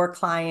your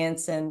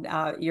clients and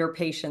your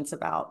patients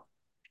about.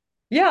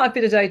 Yeah, I've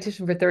been a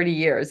dietitian for 30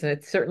 years and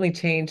it's certainly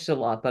changed a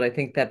lot. But I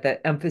think that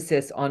that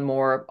emphasis on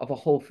more of a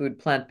whole food,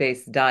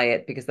 plant-based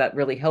diet, because that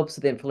really helps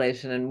with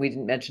inflammation. And we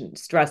didn't mention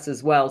stress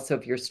as well. So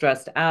if you're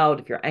stressed out,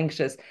 if you're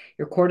anxious,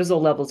 your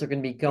cortisol levels are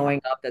going to be Yeah.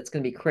 going up. That's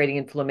going to be creating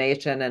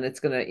inflammation and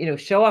it's going to,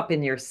 show up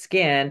in your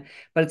skin,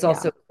 but it's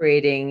also Yeah.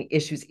 creating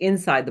issues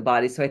inside the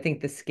body. So I think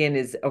the skin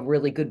is a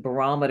really good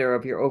barometer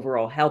of your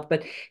overall health.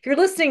 But if you're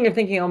listening, you're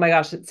thinking, oh my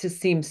gosh, it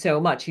just seems so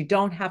much. You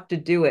don't have to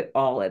do it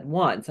all at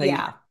once. I usually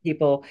Yeah. tell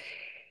people,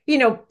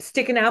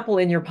 stick an apple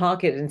in your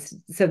pocket and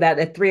so that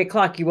at 3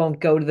 o'clock you won't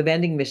go to the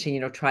vending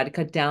machine. Try to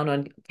cut down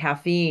on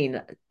caffeine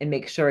and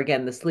make sure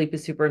again the sleep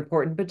is super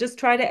important. But just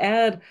try to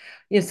add,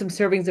 some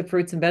servings of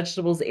fruits and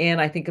vegetables in.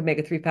 I think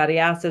omega-3 fatty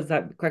acids.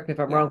 Correct me if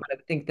I'm wrong, Yeah. but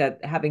I think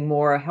that having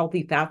more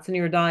healthy fats in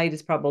your diet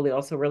is probably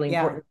also really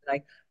Yeah. important. And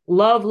I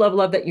love, love,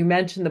 love that you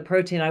mentioned the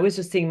protein. I was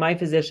just seeing my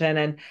physician,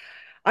 and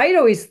I'd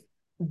always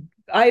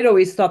I'd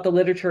always thought the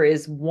literature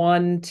is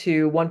 1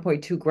 to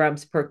 1.2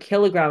 grams per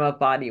kilogram of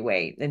body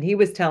weight. And he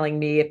was telling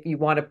me if you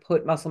want to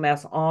put muscle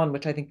mass on,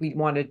 which I think we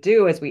want to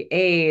do as we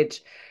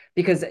age,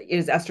 because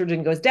as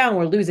estrogen goes down,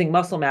 we're losing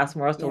muscle mass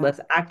and we're also Yeah. less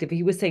active.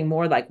 He was saying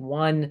more like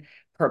 1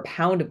 per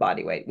pound of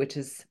body weight, which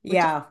is a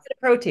Yeah. lot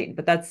of protein,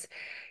 but that's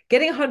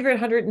getting 100,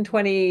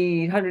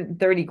 120,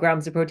 130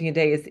 grams of protein a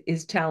day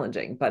is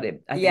challenging, but I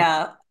think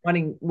Yeah.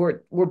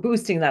 we're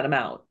boosting that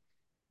amount.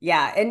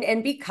 Yeah,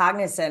 and be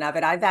cognizant of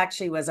it. I've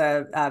actually was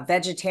a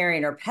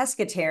vegetarian or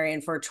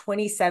pescatarian for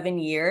 27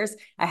 years.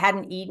 I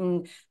hadn't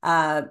eaten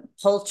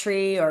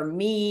poultry or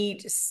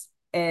meat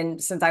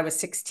and since I was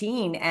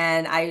 16,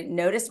 and I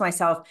noticed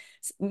myself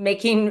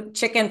making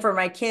chicken for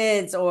my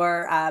kids,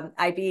 or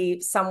I'd be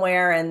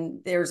somewhere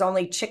and there's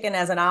only chicken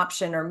as an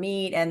option or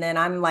meat, and then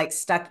I'm like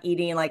stuck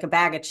eating like a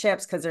bag of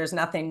chips because there's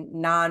nothing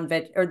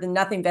non-veg or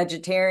nothing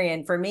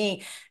vegetarian for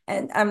me.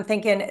 And I'm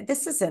thinking,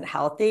 this isn't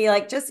healthy.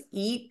 Like, just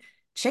eat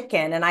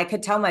chicken, and I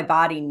could tell my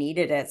body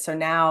needed it. So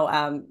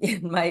now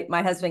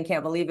my husband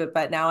can't believe it,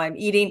 but now I'm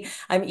eating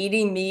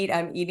meat,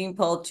 I'm eating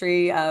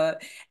poultry,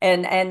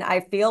 and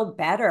I feel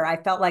better.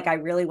 I felt like I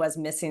really was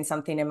missing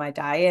something in my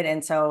diet,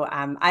 and so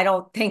I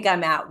don't think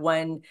I'm at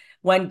one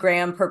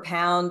gram per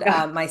pound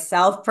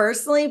myself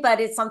personally, but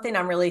it's something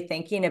I'm really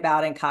thinking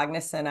about and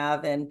cognizant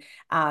of. And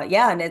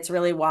yeah, and it's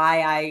really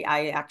why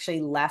I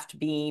actually left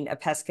being a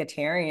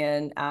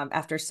pescatarian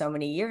after so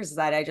many years,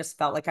 that I just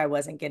felt like I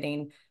wasn't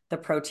getting the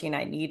protein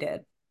I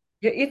needed.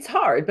 Yeah, it's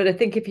hard, but I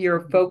think if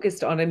you're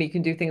focused on them, you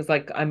can do things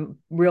like I'm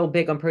real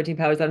big on protein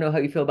powders. I don't know how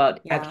you feel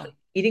about Yeah. actually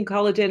eating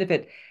collagen. If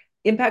it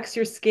impacts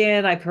your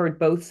skin, I've heard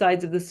both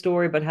sides of the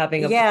story, but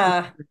having a protein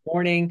Yeah. every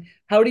morning.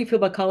 How do you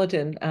feel about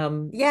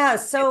collagen? Yeah,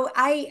 so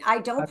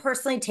I don't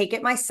personally take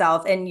it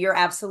myself, and you're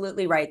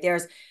absolutely right.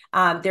 There's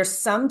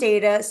some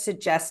data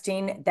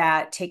suggesting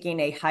that taking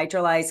a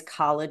hydrolyzed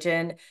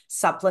collagen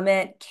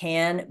supplement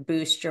can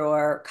boost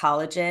your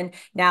collagen.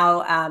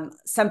 Now,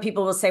 some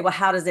people will say, well,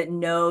 how does it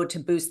know to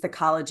boost the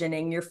collagen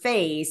in your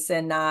face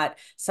and not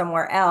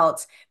somewhere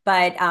else?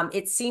 But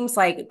it seems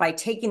like by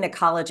taking the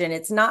collagen,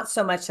 it's not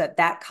so much that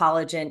that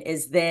collagen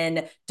is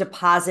then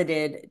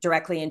deposited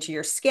directly into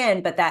your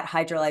skin, but that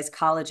hydrolyzed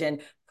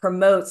collagen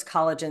promotes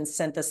collagen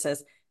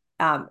synthesis,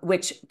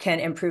 which can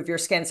improve your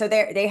skin. So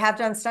they have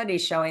done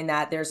studies showing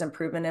that there's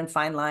improvement in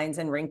fine lines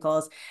and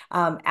wrinkles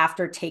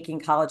after taking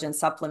collagen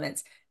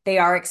supplements. They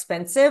are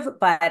expensive,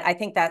 but I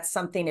think that's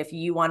something, if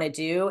you want to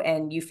do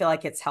and you feel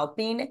like it's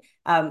helping,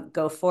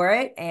 go for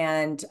it.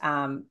 And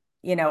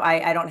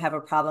I don't have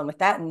a problem with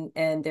that.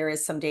 And there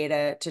is some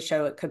data to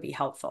show it could be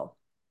helpful.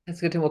 That's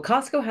good to know. Well,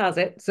 Costco has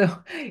it, so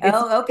Oh, it's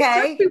not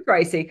okay. too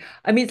pricey.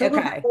 I mean, it's a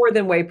little bit Okay. more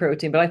than whey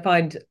protein, but I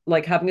find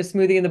like having a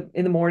smoothie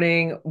in the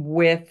morning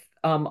with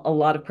a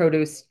lot of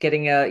produce,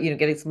 getting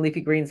some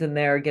leafy greens in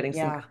there, getting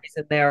some Yeah. curries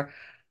in there.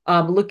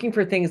 Looking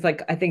for things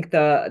like I think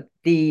the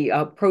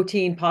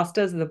protein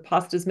pastas, the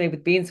pastas made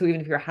with beans. So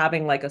even if you're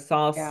having like a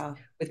sauce Yeah.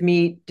 with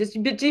meat,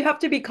 but you have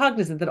to be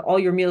cognizant that all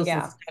your meals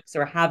and Yeah. snacks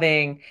are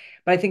having.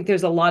 But I think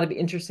there's a lot of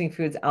interesting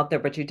foods out there,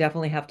 but you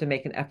definitely have to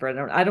make an effort.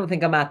 I don't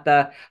think I'm at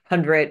the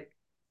 100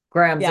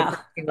 grams of Yeah.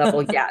 protein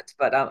level yet,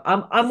 but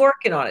I'm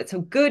working on it. So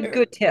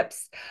good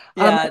tips.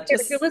 Yeah. Again, if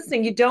you're Just,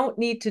 listening, you don't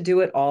need to do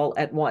it all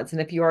at once.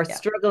 And if you are yeah.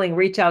 struggling,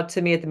 reach out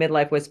to me at the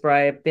Midlife Whisperer.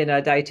 I've been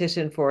a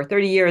dietitian for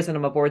 30 years and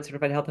I'm a board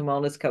certified health and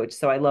wellness coach.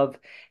 So I love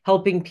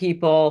helping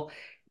people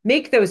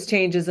make those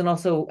changes and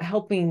also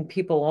helping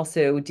people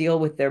also deal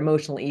with their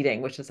emotional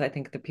eating, which is I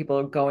think that people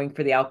are going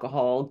for the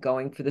alcohol,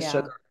 going for the Yeah.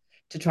 sugar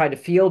to try to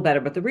feel better.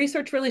 But the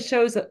research really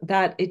shows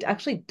that it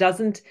actually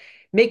doesn't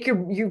make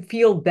you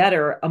feel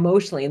better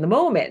emotionally in the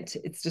moment.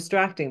 It's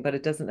distracting, but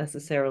it doesn't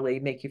necessarily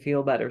make you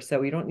feel better.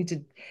 So you don't need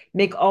to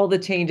make all the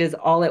changes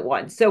all at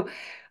once. So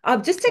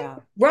just to Yeah.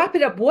 wrap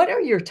it up, what are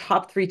your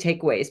top three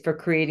takeaways for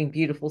creating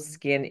beautiful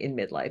skin in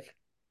midlife?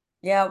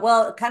 Yeah,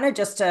 well, kind of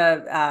just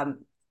to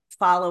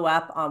follow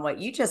up on what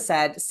you just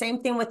said,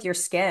 same thing with your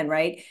skin,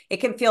 right? It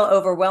can feel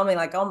overwhelming,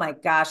 like, oh my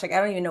gosh, like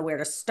I don't even know where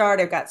to start.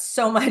 I've got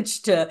so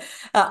much to,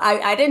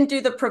 I didn't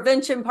do the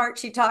prevention part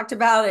she talked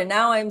about, and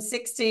now I'm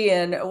 60,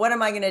 and what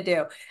am I going to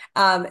do?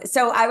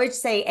 So I would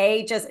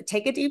say, just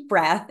take a deep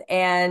breath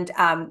and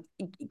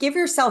give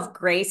yourself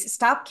grace.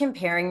 Stop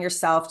comparing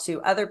yourself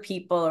to other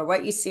people or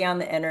what you see on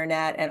the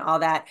internet and all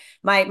that.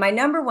 My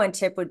number one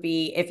tip would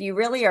be, if you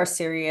really are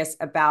serious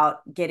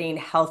about getting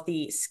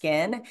healthy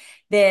skin,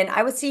 then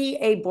I would see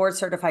a board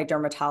certified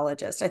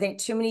dermatologist. I think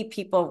too many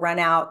people run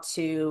out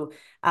to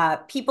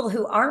people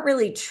who aren't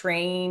really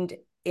trained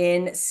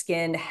in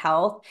skin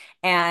health,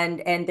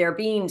 and they're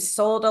being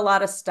sold a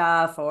lot of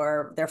stuff,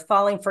 or they're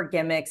falling for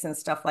gimmicks and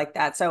stuff like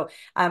that. So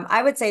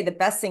I would say the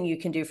best thing you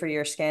can do for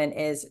your skin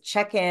is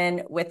check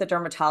in with a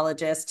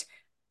dermatologist,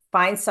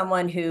 find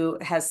someone who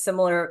has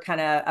similar kind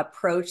of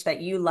approach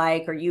that you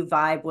like or you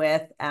vibe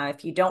with.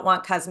 If you don't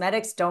want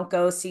cosmetics, don't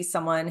go see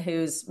someone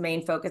whose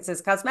main focus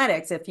is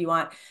cosmetics. If you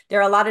want, there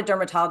are a lot of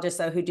dermatologists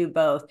though who do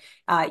both.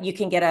 You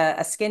can get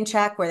a skin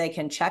check where they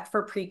can check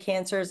for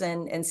precancers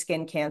and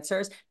skin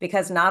cancers,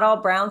 because not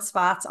all brown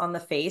spots on the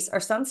face are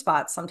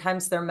sunspots.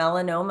 Sometimes they're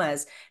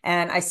melanomas.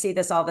 And I see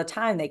this all the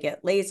time. They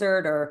get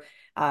lasered or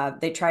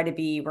they try to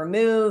be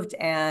removed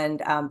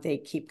and they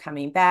keep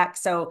coming back.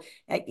 So,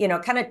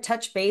 kind of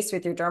touch base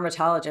with your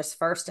dermatologist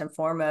first and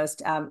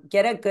foremost.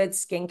 Get a good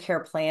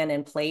skincare plan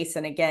in place.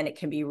 And again, it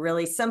can be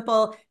really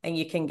simple and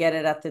you can get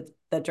it at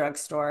the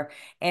drugstore.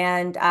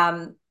 And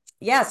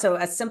yeah, so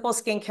a simple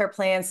skincare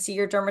plan, see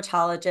your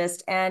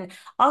dermatologist, and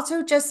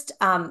also just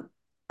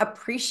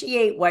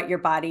appreciate what your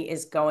body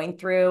is going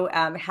through.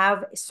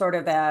 Have sort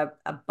of a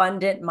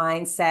abundant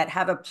mindset,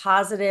 have a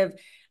positive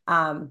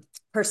um,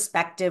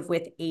 perspective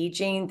with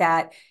aging,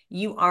 that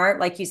you aren't,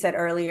 like you said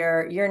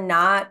earlier, you're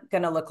not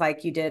going to look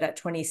like you did at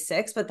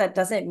 26, but that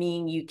doesn't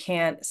mean you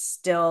can't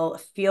still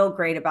feel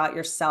great about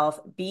yourself,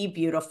 be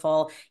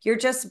beautiful. You're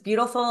just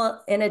beautiful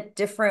in a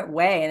different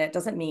way. And it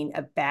doesn't mean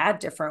a bad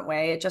different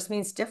way. It just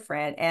means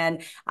different.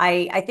 And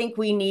I think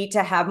we need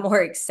to have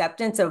more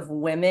acceptance of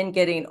women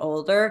getting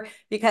older,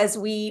 because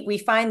we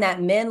find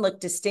that men look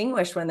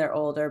distinguished when they're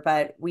older,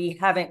 but we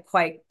haven't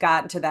quite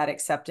gotten to that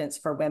acceptance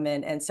for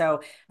women. And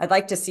so I'd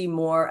like to see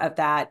more of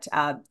that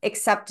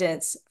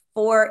acceptance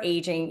for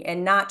aging,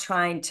 and not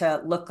trying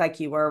to look like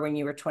you were when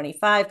you were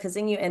 25, because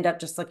then you end up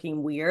just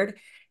looking weird.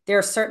 There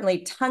are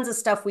certainly tons of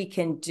stuff we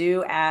can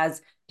do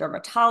as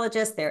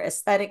dermatologists. There are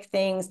aesthetic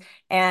things.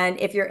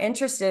 And if you're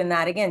interested in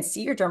that, again,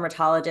 see your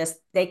dermatologist.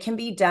 They can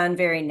be done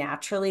very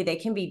naturally. They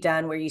can be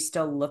done where you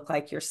still look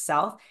like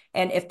yourself.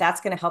 And if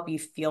that's going to help you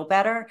feel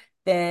better,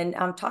 then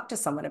talk to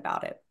someone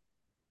about it.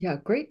 Yeah,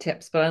 great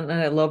tips. But and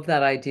I love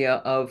that idea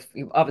of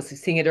obviously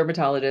seeing a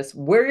dermatologist.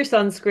 Wear your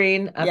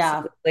sunscreen.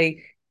 Yeah.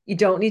 Absolutely. You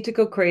don't need to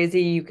go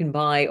crazy. You can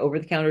buy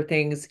over-the-counter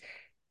things,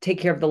 take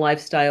care of the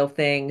lifestyle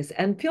things,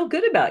 and feel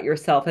good about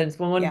yourself. And it's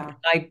one thing Yeah.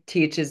 I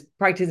teach is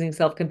practicing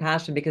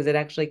self-compassion, because it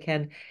actually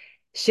can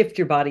shift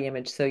your body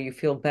image so you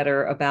feel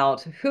better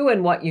about who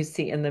and what you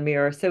see in the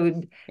mirror.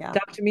 So, Yeah.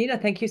 Dr. Mina,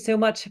 thank you so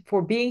much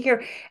for being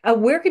here.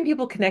 Where can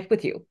people connect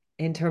with you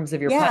in terms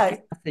of your podcast Yeah.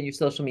 and your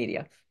social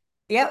media?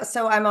 Yeah,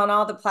 so I'm on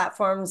all the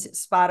platforms,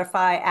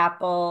 Spotify,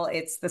 Apple.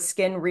 It's the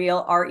Skin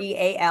Reel,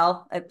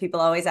 REAL.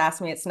 People always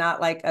ask me, it's not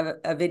like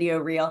a video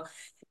reel.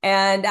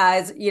 And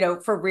as you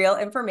know, for real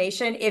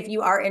information, if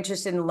you are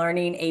interested in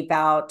learning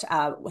about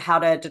how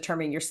to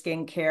determine your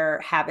skincare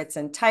habits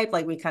and type,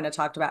 like we kind of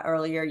talked about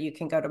earlier, you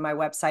can go to my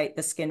website,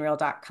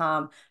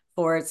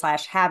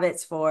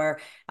 theskinreel.com/habits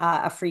for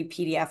a free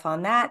PDF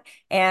on that.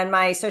 And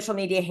my social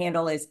media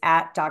handle is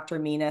at Dr.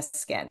 Mina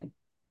Skin.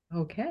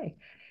 Okay.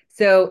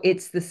 So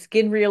it's the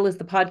Skin Reel is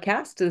the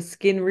podcast, the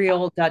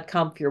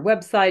skinreel.com for your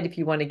website if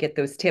you want to get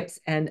those tips,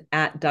 and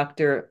at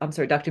I'm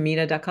sorry,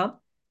 drmina.com.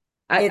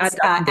 I It's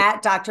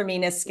at Dr.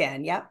 Mina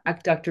Skin. Yep.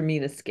 at Dr.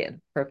 Mina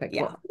Skin. Perfect.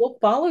 Yeah. Well, we'll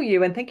follow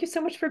you, and thank you so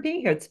much for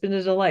being here. It's been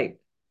a delight.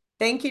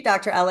 Thank you,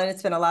 Dr. Ellen.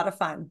 It's been a lot of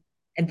fun.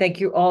 And thank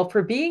you all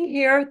for being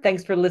here.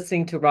 Thanks for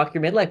listening to Rock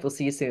Your Midlife. We'll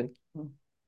see you soon.